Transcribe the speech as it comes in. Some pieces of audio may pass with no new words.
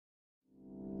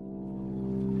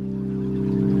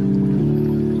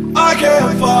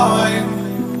can't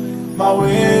find my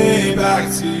way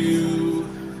back to you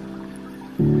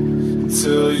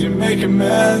until you make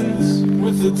amends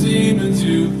with the demons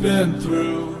you've been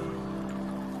through.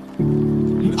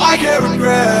 And I can't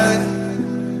regret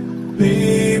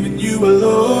leaving you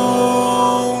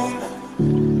alone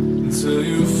until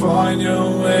you find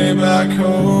your way back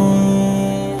home.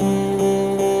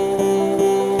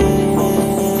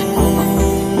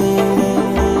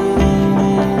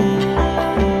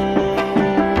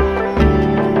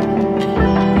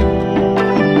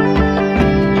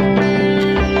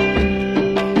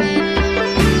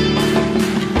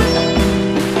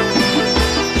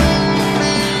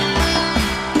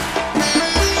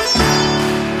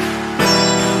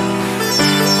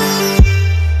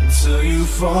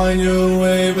 Find your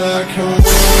way back home.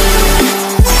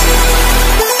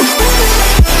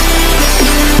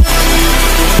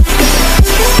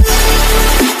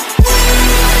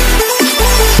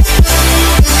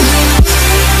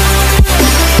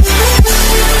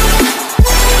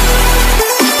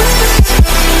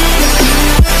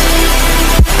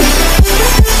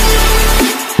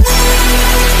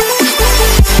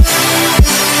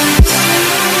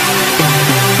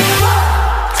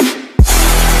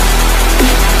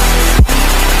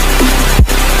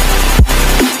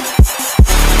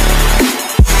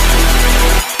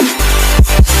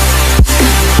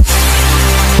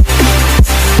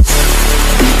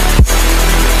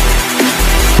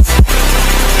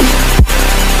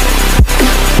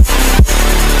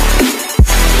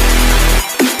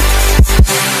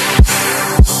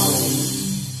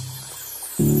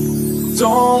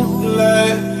 Don't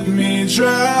let me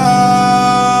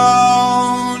drown.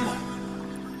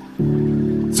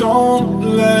 Don't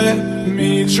let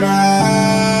me drown.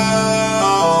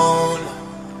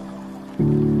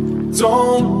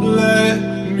 Don't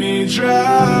let me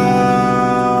drown.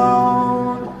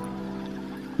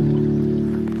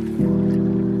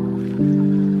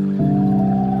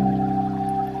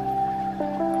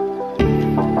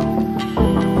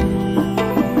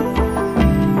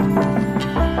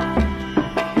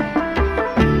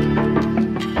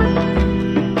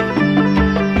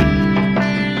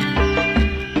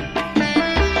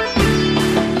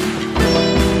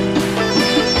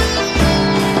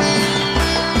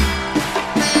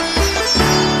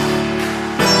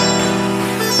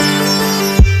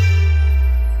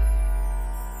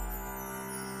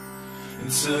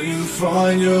 Until you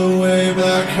find your way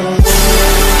back home.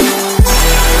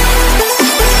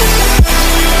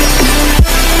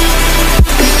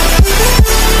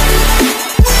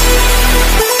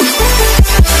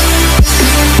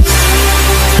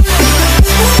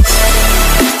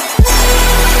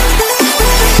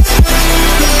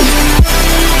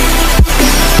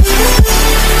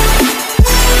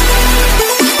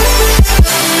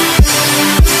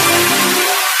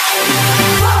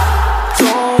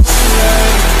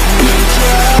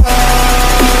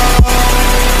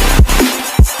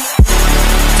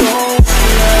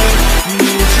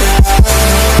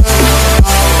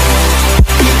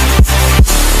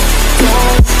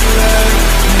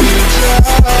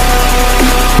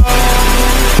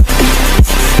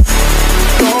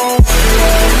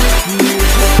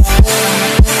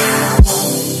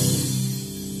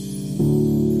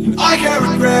 I can't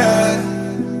regret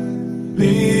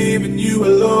leaving you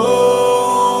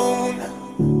alone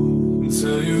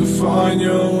until you find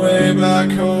your way back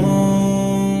home.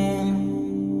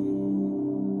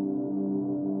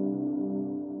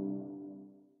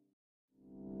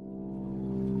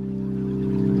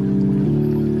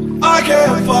 I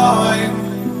can't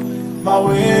find my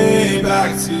way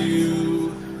back to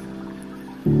you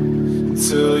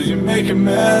until you make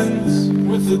amends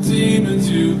with the demons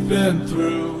you've been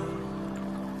through.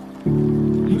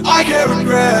 And I can't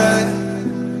regret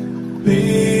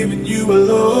leaving you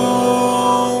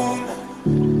alone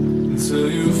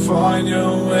until you find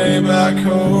your way back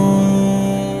home.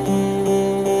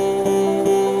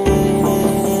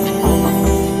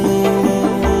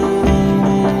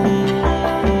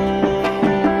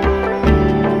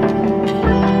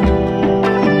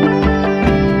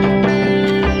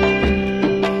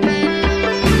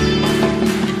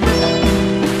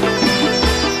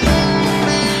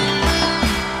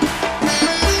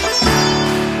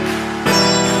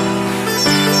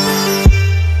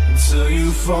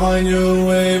 Find your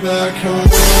way back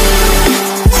home.